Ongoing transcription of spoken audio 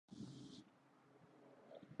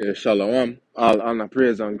Yeah, shalom. All honor,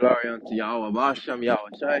 praise, and glory unto Yahweh Basham, Yahweh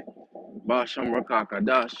Shai, Basham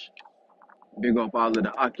Rakakadash. Big up all of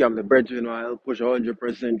the Akiam, the brethren, who help push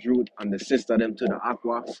 100% truth, and the sister them to the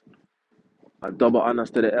Aquas. A double honors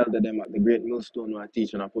to the elder them at the great millstone who are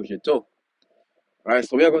teaching and push it too. Right,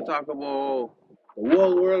 so we are going to talk about the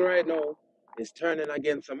whole world right now is turning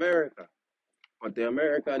against America. But the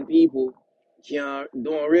American people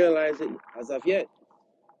don't realize it as of yet.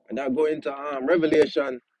 And that go into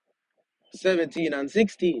Revelation 17 and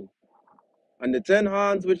 16. And the 10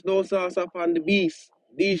 horns which thou sawest upon the beast,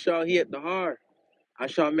 these shall hate the heart, and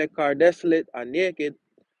shall make her desolate and naked,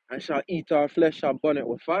 and shall eat her flesh, shall burn it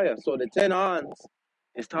with fire. So the 10 horns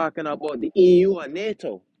is talking about the EU and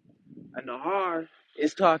NATO, and the heart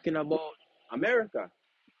is talking about America.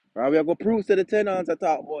 Right? We are going to prove to the 10 horns that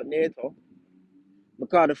talk about NATO,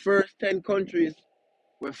 because the first 10 countries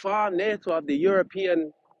with far NATO of the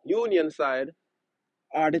European Union side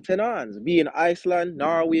are the tenants, being Iceland,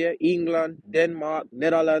 Norway, England, Denmark,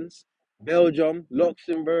 Netherlands, Belgium,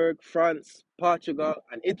 Luxembourg, France, Portugal,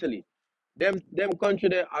 and Italy. Them country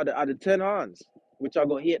there are the 10 hands, which are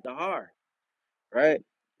gonna hate the har, right?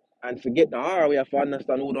 And forget the har, we have to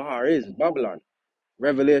understand who the har is, Babylon.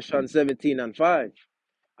 Revelation 17 and 5.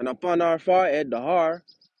 And upon our forehead, the har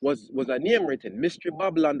was a name written, Mystery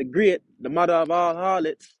Babylon the Great, the mother of all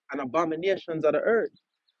harlots and abominations of the earth.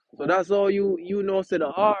 So that's all you know. Say the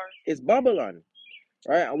R is Babylon,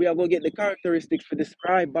 right? And we are going to get the characteristics to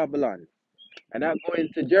describe Babylon. And that going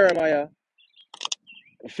to Jeremiah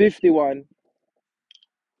 51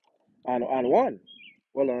 and 1.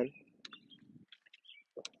 Hold on.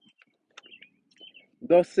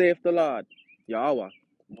 Thus saith the Lord, Yahweh,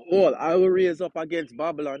 behold, I will raise up against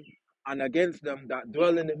Babylon and against them that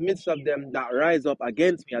dwell in the midst of them that rise up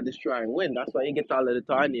against me a destroying wind. That's why you get all of the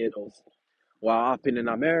tornadoes what happening in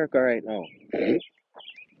America right now.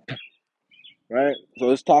 Right?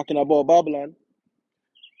 So it's talking about Babylon,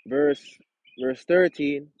 verse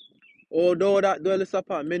 13. Although that dwelleth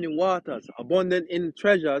upon many waters, abundant in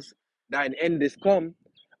treasures, thine end is come,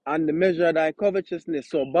 and the measure of thy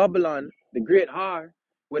covetousness. So Babylon, the great har,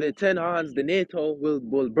 with the 10 horns, the NATO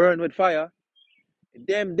will burn with fire.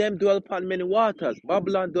 Them dwell upon many waters.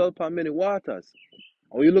 Babylon dwell upon many waters.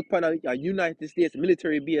 And we look upon a United States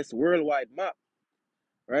military base worldwide map,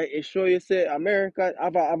 right? It show you say America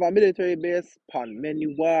have a military base upon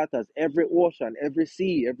many waters, every ocean, every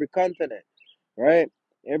sea, every continent, right?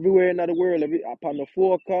 Everywhere in the world, upon the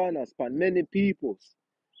four corners, upon many peoples.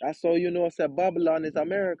 That's how you know say Babylon is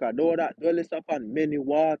America, though that dwelleth upon many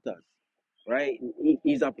waters, right?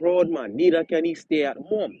 He's a proud man, neither can he stay at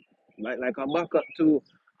home. Like I back up to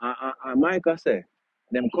Micah say,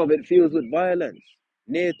 them covered fields with violence.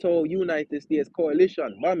 NATO, United States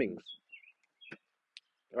coalition, bombings,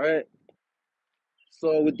 right?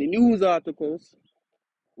 So with the news articles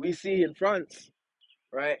we see in France,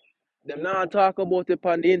 right? Them now talk about it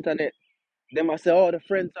on the internet. Them I say, oh, the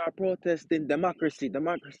French are protesting democracy,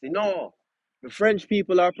 democracy. No, the French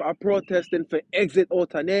people are protesting for exit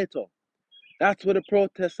out of NATO. That's what the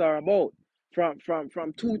protests are about.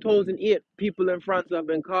 From 2008, people in France have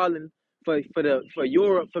been calling for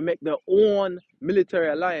Europe to make their own military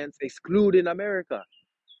alliance, excluding America,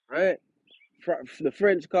 right? The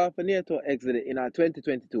French called for NATO exited in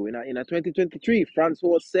 2022. In 2023, France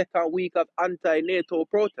was second week of anti-NATO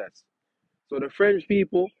protests. So the French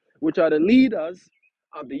people, which are the leaders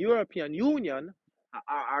of the European Union,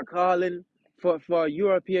 are calling for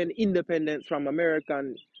European independence from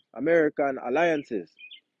American alliances.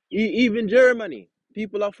 Even Germany,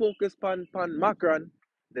 people are focused on Macron,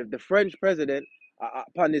 the French president,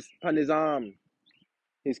 upon his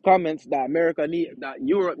comments that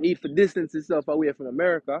Europe need to distance itself away from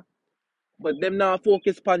America. But them now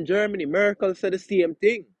focus on Germany. Merkel said the same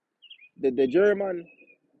thing. The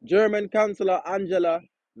German Chancellor Angela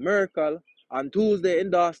Merkel on Tuesday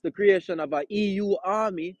endorsed the creation of an EU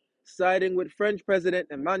army, siding with French President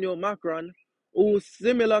Emmanuel Macron, whose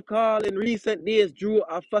similar call in recent days drew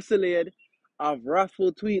a fusillade of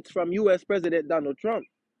wrathful tweets from US President Donald Trump.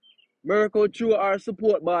 Merkel threw our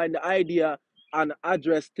support behind the idea and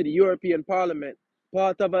address to the European Parliament,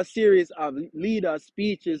 part of a series of leaders'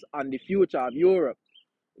 speeches on the future of Europe.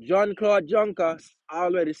 Jean-Claude Juncker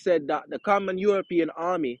already said that the common European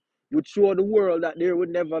army would show the world that there would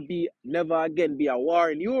never again be a war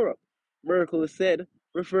in Europe, Merkel said,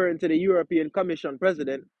 referring to the European Commission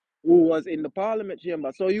president who was in the parliament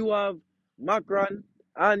chamber. So you have Macron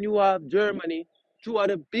and you have Germany, two of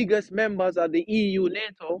the biggest members of the EU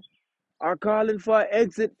NATO, are calling for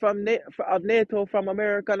exit of NATO from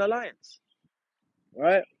American alliance,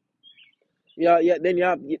 right? Yeah. Then you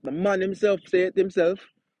have the man himself say it himself.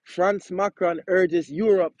 France Macron urges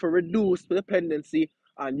Europe for reduced dependency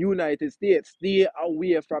on United States. Stay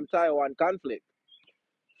away from Taiwan conflict.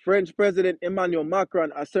 French President Emmanuel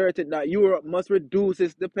Macron asserted that Europe must reduce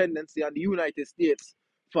its dependency on the United States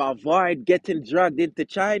to avoid getting dragged into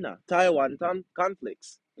China, Taiwan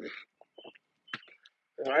conflicts.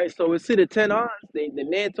 All right, so we see the 10 arms, the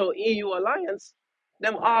NATO EU alliance,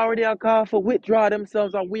 them already are called for withdraw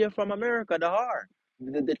themselves away from America, the hard.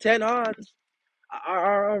 The 10 arms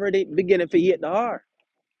are already beginning to hit the hard.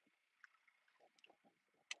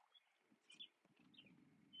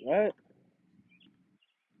 Right?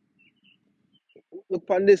 Look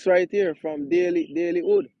on this right here from Daily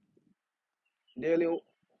Hood.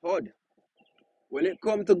 When it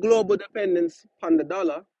comes to global dependence on the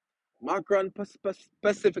dollar, Macron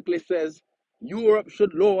specifically says Europe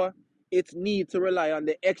should lower its need to rely on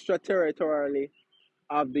the extraterritoriality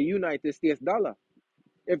of the United States dollar.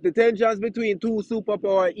 If the tensions between two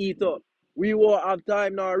superpowers eat up, we won't have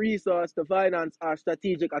time nor resource to finance our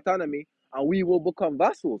strategic autonomy and we will become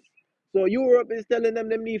vassals. So Europe is telling them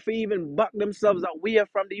they need to even back themselves away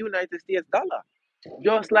from the United States dollar.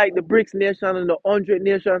 Just like the Brics nation and the 100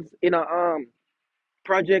 nations in a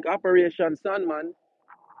project Operation Sunman,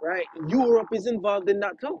 right? Europe is involved in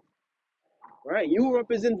that too, right?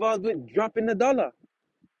 Europe is involved with dropping the dollar.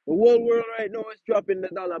 The whole world right now is dropping the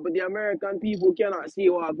dollar, but the American people cannot see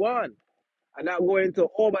what's going on. And that going to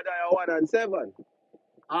Obadiah 1 and 7.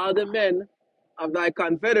 All the men of thy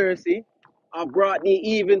confederacy have brought thee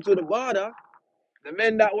even to the border. The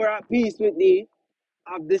men that were at peace with thee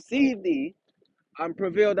have deceived thee and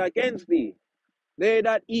prevailed against thee. They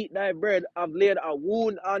that eat thy bread have laid a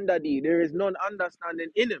wound under thee. There is none understanding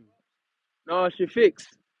in him, nor she fix.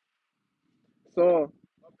 So,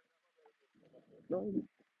 no,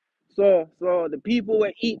 so the people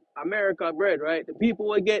will eat America bread, right? The people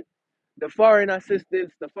will get the foreign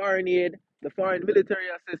assistance, the foreign aid, the foreign military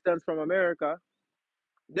assistance from America.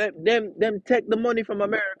 Them take the money from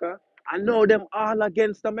America and know them all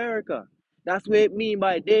against America. That's what it mean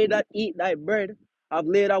by they that eat thy bread have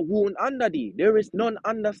laid a wound under thee. There is none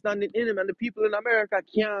understanding in him, and the people in America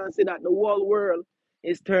can't see that the whole world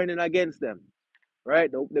is turning against them. Right?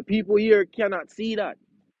 The people here cannot see that.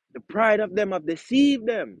 The pride of them have deceived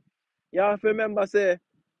them. You have to remember, say,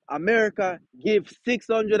 America gives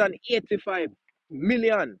 $685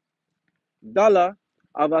 million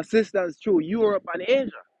of assistance through Europe and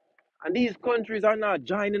Asia. And these countries are not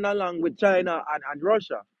joining along with China and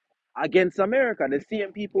Russia against America. The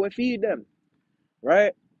same people will feed them,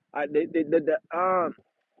 right?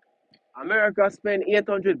 America spend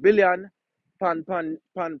 800 billion pan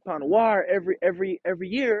war every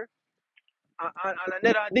year, and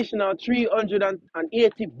another additional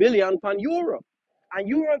 380 billion pan Europe. And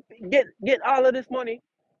Europe get all of this money,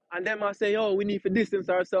 and them I say, yo, we need to distance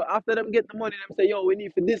ourselves. After them get the money, them say, yo, we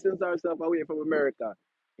need to distance ourselves away from America.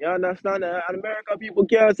 You understand? And American people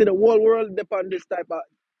can't see the whole world depend on this type of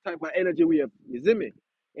energy we have. You see me?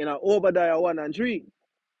 In a Obadiah 1 and 3.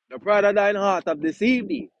 The pride of thine heart have deceived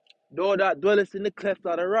thee. Though that dwelleth in the cleft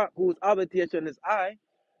of the rock, whose habitation is I,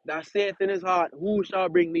 that saith in his heart, who shall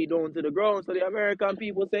bring me down to the ground? So the American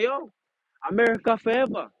people say, yo, America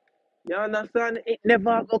forever. You understand? It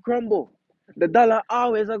never go crumble. The dollar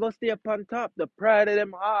always a go stay up on top. The pride of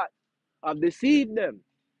them heart have deceived them.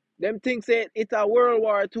 Them things say it's a World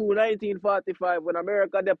War II, 1945, when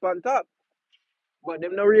America up on top. But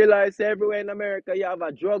them no realize everywhere in America you have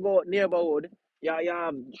a drug out neighborhood. You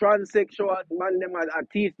have transsexual man them and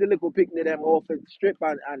teach the little picnic them off and strip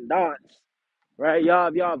and dance. Right? You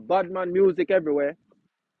have bad man music everywhere.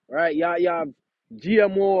 Right? You have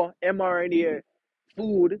GMO, mRNA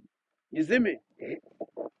food. You see me?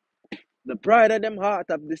 The pride of them heart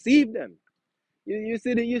have deceived them. You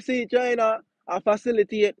see China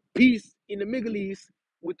facilitate peace in the Middle East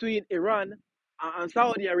between Iran and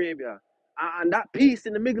Saudi Arabia. And that peace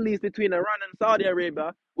in the Middle East between Iran and Saudi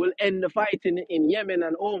Arabia will end the fighting in Yemen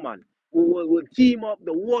and Oman. We will team up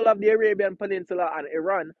the whole of the Arabian Peninsula and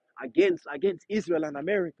Iran against Israel and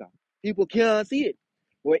America. People can't see it.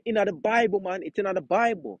 But in the Bible, man, it's in the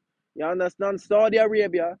Bible. You understand? Saudi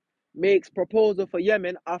Arabia makes proposal for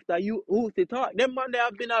Yemen after you Houthi talk. Them man they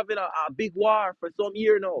have been having a big war for some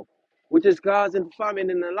year now, which is causing famine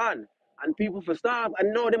in the land. And people for starve.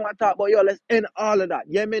 And now them are talk about yo, let's end all of that.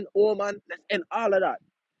 Yemen, Oman, let's end all of that.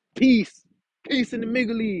 Peace. Peace in the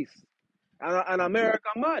Middle East. And America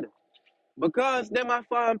mad. Because them are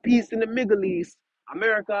found peace in the Middle East,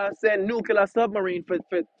 America send nuclear submarine for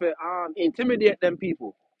intimidate them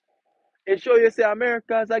people. It show you say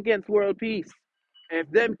America is against world peace. If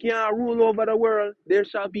them can't rule over the world, there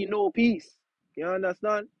shall be no peace. You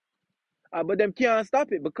understand? But them can't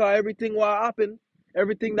stop it because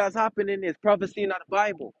everything that's happening is prophecy in the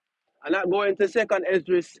Bible. And that going to second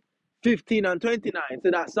Ezra 15 and 29.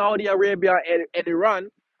 So that Saudi Arabia and Iran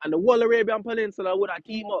and the whole Arabian Peninsula would have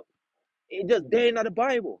team up. It just there in the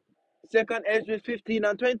Bible. Second Ezra 15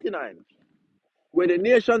 and 29. Where the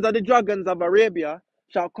nations of the dragons of Arabia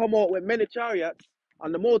shall come out with many chariots,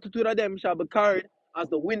 and the multitude of them shall be carried as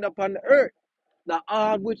the wind upon the earth, that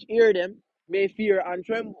all which hear them may fear and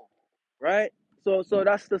tremble. Right? So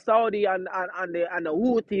that's the Saudi and the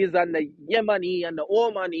Houthis and the Yemeni and the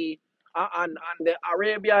Omani and the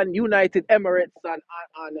Arabian United Emirates and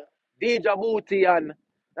Djibouti, and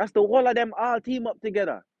that's the whole of them all team up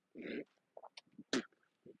together.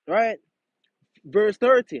 Right? Verse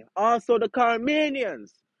 30. Also the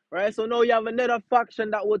Carmanians. Right? So now you have another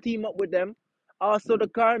faction that will team up with them. Also the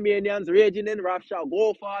Carmanians raging in wrath shall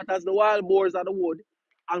go forth as the wild boars of the wood,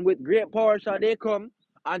 and with great power shall they come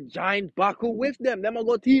and join battle with them. Them will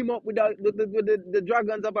go team up with the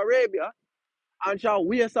dragons of Arabia and shall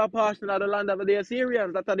waste a portion of the land of the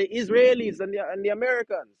Assyrians, that are the Israelis and the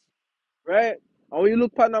Americans. Right? And when you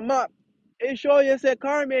look on the map, it shows you say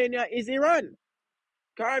Carmania is Iran.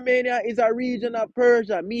 Carmania is a region of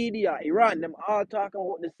Persia, Media, Iran. Them all talking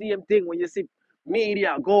about the same thing when you see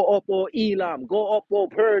Media go up or Elam, go up or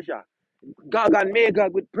Persia. Gog and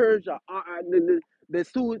Magog with Persia, the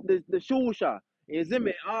Shusha. You see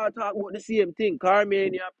me? All talk about the same thing.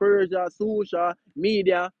 Carmania, Persia, Susha,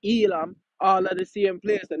 Media, Elam, all of the same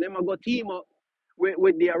place. And them are going to team up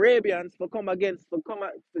with the Arabians to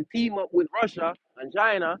team up with Russia and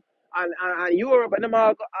China and Europe, and them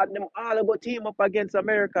all go team up against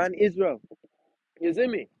America and Israel. You see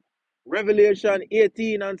me? Revelation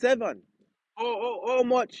 18 and 7. How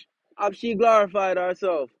much have she glorified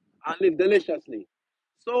herself and lived deliciously?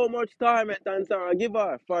 So much torment and sorrow give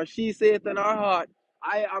her, for she saith in her heart,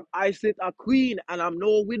 I sit a queen and I'm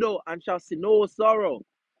no widow and shall see no sorrow.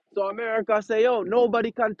 So America say, yo,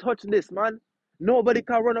 nobody can touch this, man. Nobody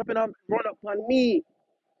can run up on me.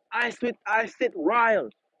 I sit royal.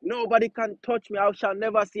 Nobody can touch me. I shall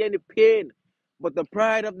never see any pain. But the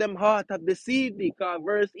pride of them heart have deceived thee.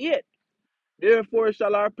 Verse 8. Therefore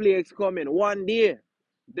shall our plagues come in one day,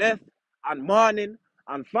 death and mourning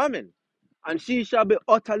and famine. And she shall be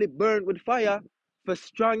utterly burned with fire, for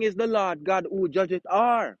strong is the Lord God who judgeth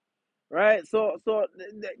her. Right? So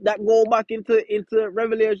that go back into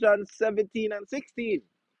Revelation 17 and 16.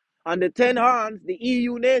 And the 10 horns, the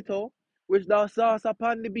EU NATO, which thou sawest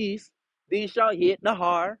upon the beast, they shall hate the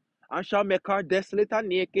whore, and shall make her desolate and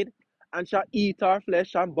naked, and shall eat her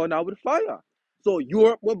flesh and burn her with fire. So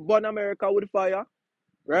Europe will burn America with fire,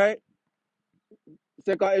 right?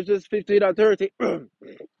 Second is just 15 and 30.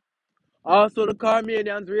 Also the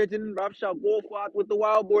Carmanians raging in wrath shall go forth with the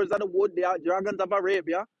wild boars of the wood, the dragons of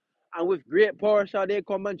Arabia, and with great power shall they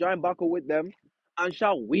come and join battle with them, and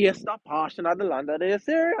shall waste a portion of the land of the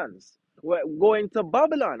Assyrians. We're going to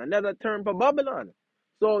Babylon, another term for Babylon.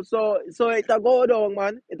 So it's a go down,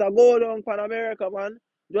 man. It's a go down for America, man.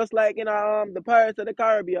 Just like in the Pirates of the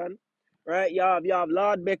Caribbean, right? You have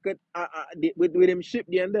Lord Beckett with him ship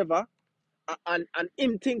the Endeavor, and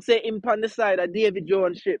him think say him on the side of David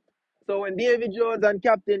Jones ship. So when David Jones and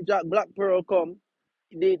Captain Jack Black Pearl come,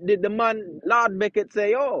 the man Lord Beckett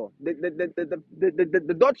say, oh,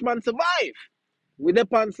 the Dutchman survive with the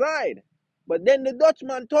pan side. But then the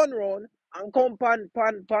Dutchman turn around and come pan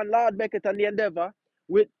Lord Beckett and the Endeavor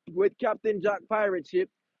with Captain Jack pirate ship,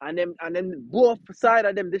 and then both side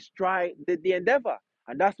of them destroy the Endeavor.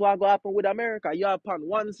 And that's what go happen with America. You have on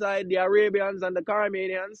one side the Arabians and the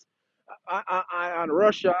Carmanians, and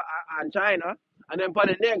Russia and China, and then on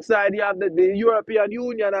the next side you have the European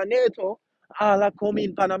Union and NATO, all are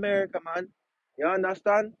coming from America, man. You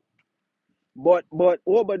understand? But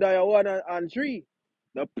Obadiah 1 and 3,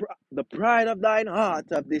 the pride of thine heart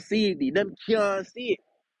have deceived thee. Them can't see it.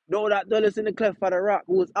 Though that dwelleth in the cleft of the rock,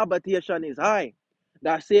 whose habitation is high,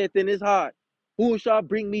 that saith in his heart, who shall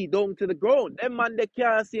bring me down to the ground? Them man, they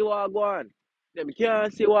can't see what go on. Them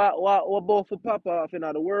can't see what about for pop off in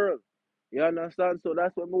the world. You understand? So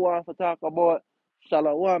that's what we want to talk about.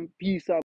 Shalom, peace.